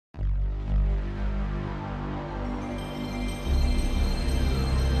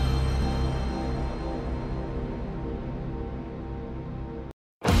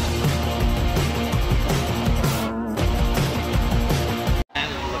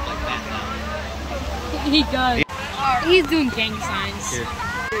He does. He's doing gang signs. Here.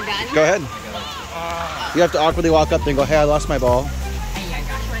 Go ahead. You have to awkwardly walk up there and go, hey, I lost my ball.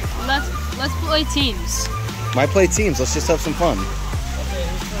 Let's play teams. Why play teams? Let's just have some fun.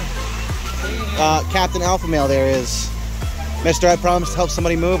 Captain Alpha Male there is. Mister, I promised to help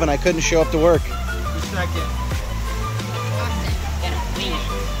somebody move and I couldn't show up to work. Who's second?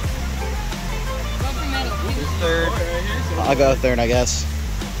 Who's third? I'll go third, I guess.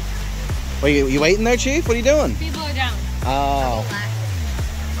 Wait, you waiting there, Chief? What are you doing? People are down. Oh.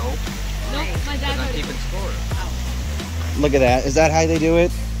 Nope. Nope, my dad Not already. keeping score. Look at that. Is that how they do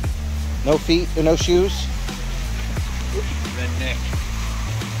it? No feet or no shoes? Redneck.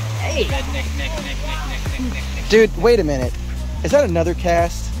 Hey. Redneck, neck. Dude, wait a minute. Is that another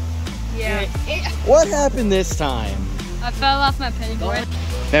cast? Yeah. What happened this time? I fell off my penny board.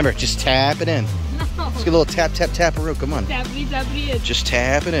 Remember, just tap it in. No. Let's get a little tap, tap, taparoo. Come on. Tappity, tappity. Just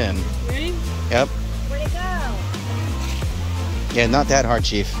tap it in. Ready? Yep. Where'd it go? Yeah, not that hard,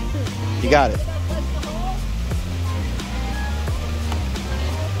 Chief. You got it.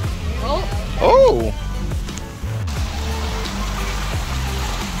 Oh. Oh!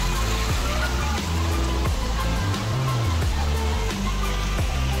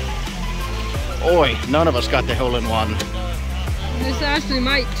 Oi, none of us got the hole-in-one. This actually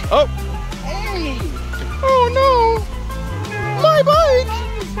might. Oh! Hey! Oh no! My bike!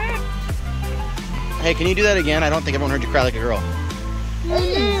 Hey, can you do that again? I don't think everyone heard you cry like a girl. Oh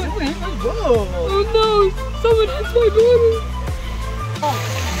no! Someone hit my daughter!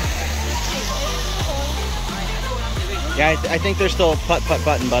 Yeah, I think there's still a putt-putt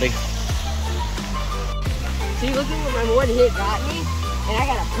button, buddy. See, look at what my one hit got me, and I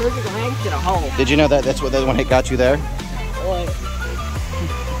got a perfect length to the hole. Did you know that's what that one hit got you there?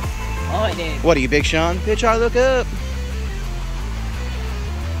 Oh, it did. What are you, Big Sean? Bitch, I look up.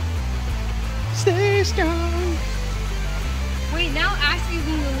 Stay strong. Wait, now Ashley's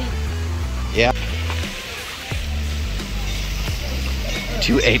in the lead. Yeah.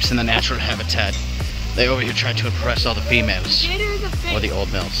 Two apes in the natural habitat. They over here trying to impress all the females. Gator's a fake. Or the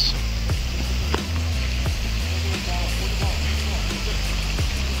old mills.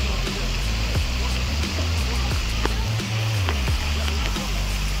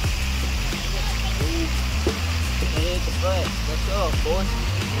 Let's go, boy.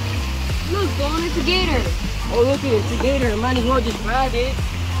 Look, going it's a gator. Oh, look at it. It's a gator. Might as well just grab it.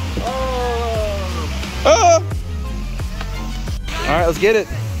 Oh. Oh! Alright, let's get it.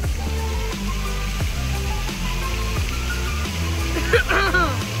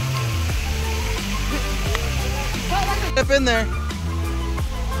 Step in there.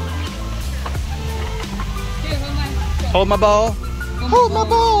 Here, Hold my ball. Hold my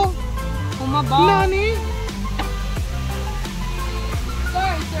ball. Hold my ball. Nani?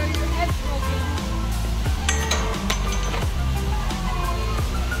 Sorry, sir, your head's broken.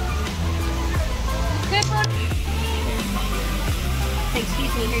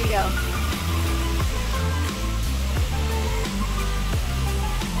 Excuse me, here you go.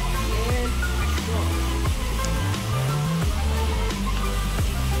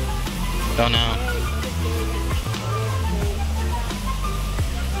 Don't know.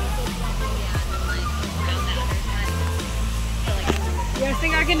 You guys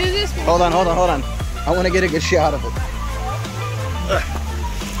think I can do this? Hold on. I want to get a good shot of it.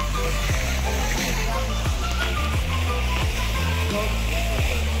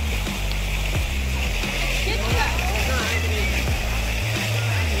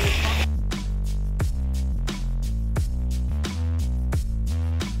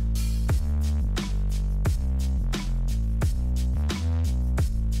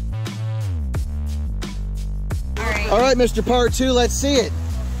 All right, Mr. Part 2, let's see it.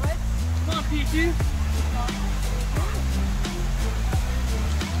 Come on, P2.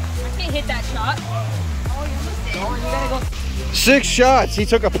 I can't hit that shot. Oh, you almost did. You gotta go. 6 shots. He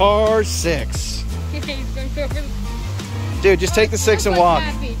took a par 6. He's gonna go for the... Dude, just take the 6 and walk.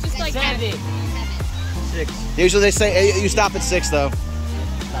 Happy, just like happy. 6. Usually they say you stop at 6 though.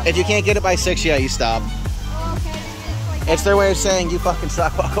 If you can't get it by 6, yeah, you stop. It's their way of saying you fucking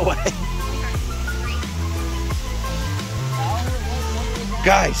suck, walk away.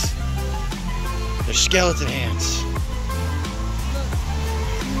 Guys, they're skeleton hands.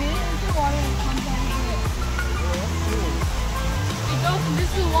 This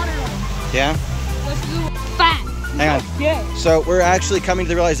is the water one. Yeah? Let's do fat. Hang on. Yeah. So we're actually coming to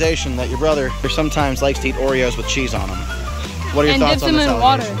the realization that your brother sometimes likes to eat Oreos with cheese on them. What are your And thoughts dips on them this in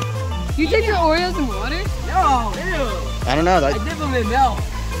water. allegation? You dip your Oreos in water? No, ew. I don't know. I dip them in milk.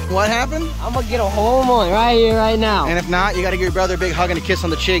 What happened? I'm gonna get a home on right here, right now. And if not, you gotta give your brother a big hug and a kiss on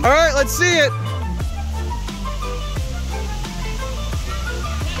the cheek. All right, let's see it.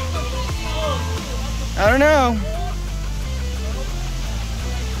 I don't know.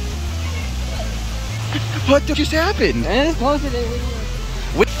 What just happened? And it's closer than we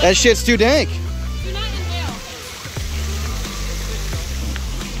were. That shit's too dank. You're not in jail.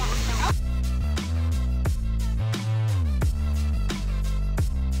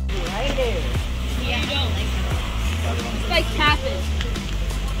 Right there. Yeah, you don't. It's like tapping.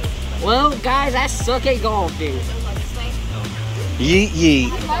 Well, guys, I suck at golf, dude. Yeet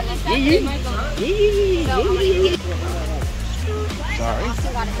yeet. Sorry.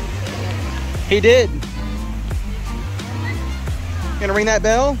 He did. Gonna ring that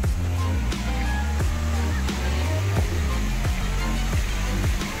bell?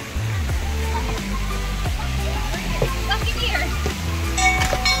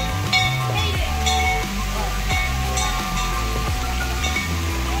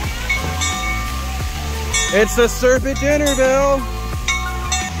 It's the Serpent dinner bell.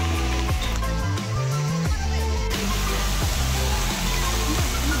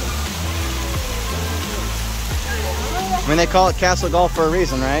 I mean, they call it Castle Golf for a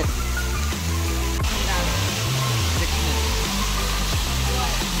reason, right?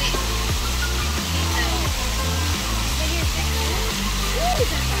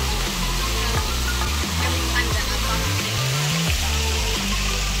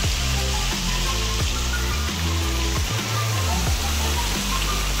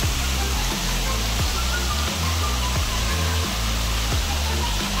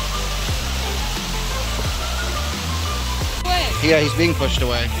 Yeah, he's being pushed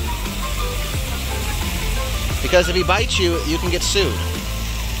away. Because if he bites you, you can get sued.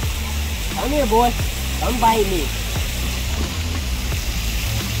 Come here, boy. Come bite me.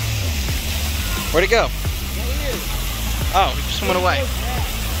 Where'd he go? Oh, he just went away.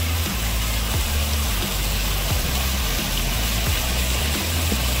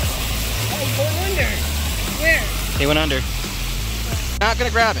 Hey, he's going under. Where? He went under. Not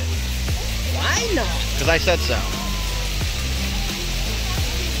gonna grab it, Why not? because I said so.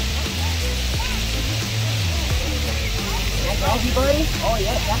 Doggy buddy? Oh,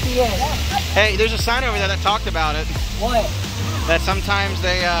 yeah, that's the end. Hey, there's a sign over there that talked about it. What? That sometimes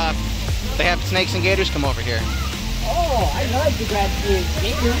they have snakes and gators come over here. Oh, I love to grab the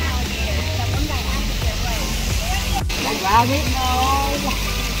gator. Can I grab it? No.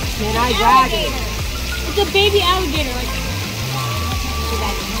 Can I grab it? It's a baby alligator. Like,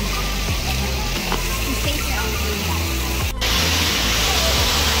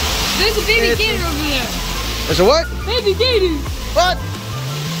 there's a baby gator over there. There's a what? Baby gator. What?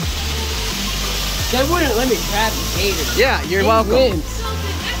 They wouldn't let me grab the gator. Yeah, you're They welcome. win.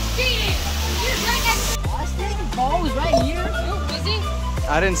 That's cheating. You're right next to Austin, ball was right here. No, was it?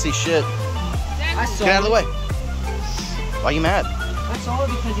 I didn't see shit. I saw Get out of the it. way. Why are you mad? I saw it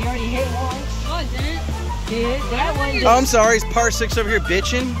because he already hit once. No, it didn't. Hit that one. Oh, I'm sorry. Is par 6 over here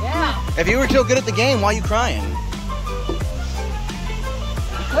bitching? Yeah, If you were still good at the game, why are you crying?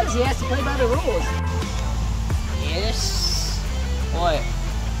 because he has to play by the rules. Yes. What?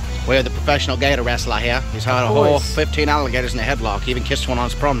 We have the professional gator wrestler here. He's had a Of whole course. 15 alligators in a headlock. He even kissed one on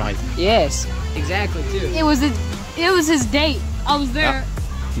his prom night. Yes, exactly too. It was his date. I was there.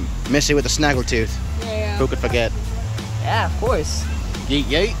 Missy with the snaggletooth. Yeah. Who could forget? Yeah, of course. Yeet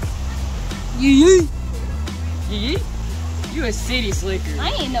yeet. Yeah. You a city slicker. I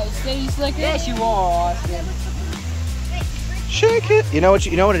ain't no city slicker. Yes, you are, Austin. Shake it. You know what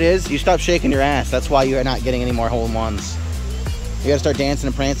it is? You stop shaking your ass. That's why you're not getting any more hole-in-ones. You gotta start dancing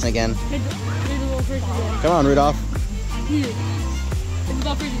and prancing again. Here's a little first again. Come on, Rudolph. Here. It's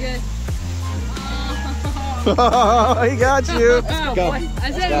all pretty good. He got you. Let's go. I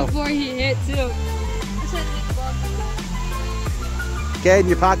said go. it before he hit too. I said it Caden,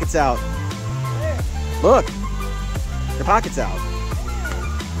 your pocket's out. Look. Your pocket's out.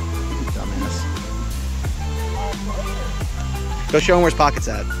 You dumbass. Go show him where his pocket's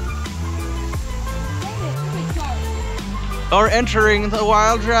at. Or entering the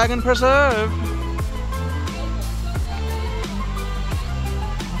Wild Dragon Preserve.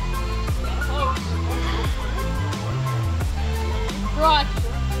 Rock.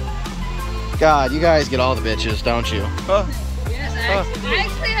 God, you guys get all the bitches, don't you? Huh? Yes, I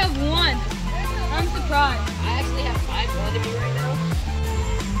actually have one. I'm surprised. I actually have 5 under me right now.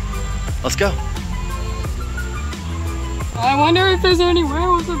 Let's go. I wonder if there's any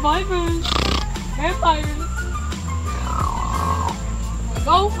werewolves or vipers. Vampires.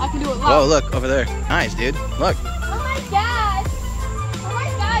 Go. I can do it Whoa, loud. look, over there. Nice, dude. Look. Oh my god. Oh my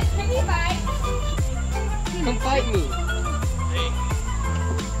god, can you bite? Come fight me.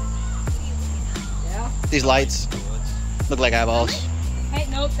 These lights look like eyeballs. Hey,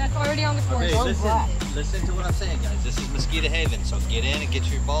 nope, that's already on the course. Okay, listen. Listen to what I'm saying, guys. This is Mosquito Haven, so get in and get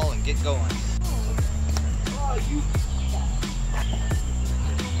your ball and get going.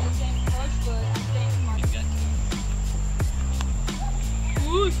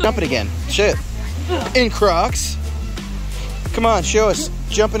 Jump it again. Shit. In Crocs. Come on, show us.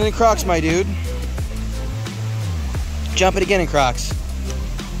 Jumping in Crocs, my dude. Jump it again in Crocs.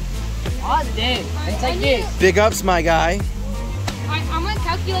 Positive. It's like this. Big ups, my guy. Alright, I'm gonna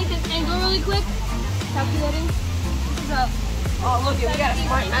calculate this angle really quick. Calculating. This is a Oh, look, we got a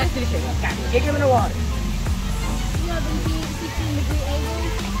smart mathematician. Kick him in the water. 17, 16-degree angle.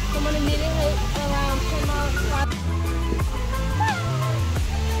 So I'm gonna need it around 10 miles per hour.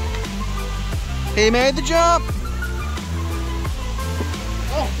 He made the jump.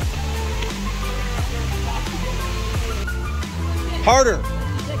 Harder.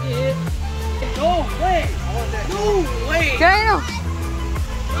 No way. No way. Daniel,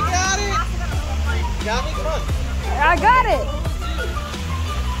 We got it. Got me? Come on. I got it.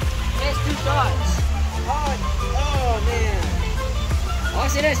 That's 2 shots. Oh, man. I'll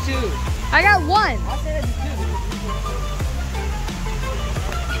say that's 2. I got 1. I'll say that's 2.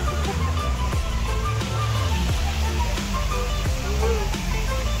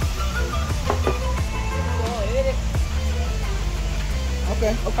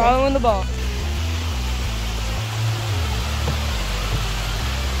 Okay. Following the ball.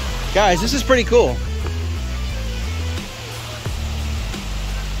 Guys, this is pretty cool.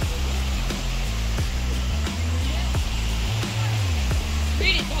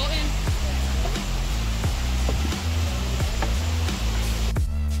 Read it, Dalton.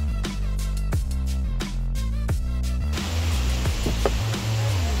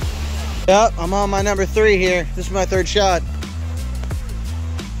 Yep, I'm on my number 3 here. This is my 3rd shot.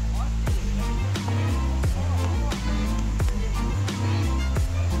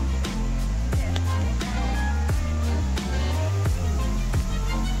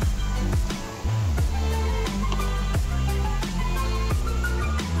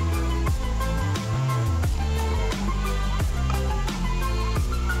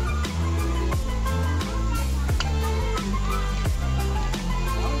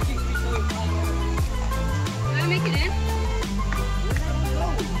 Did I make it in?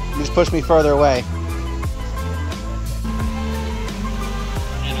 You just pushed me further away.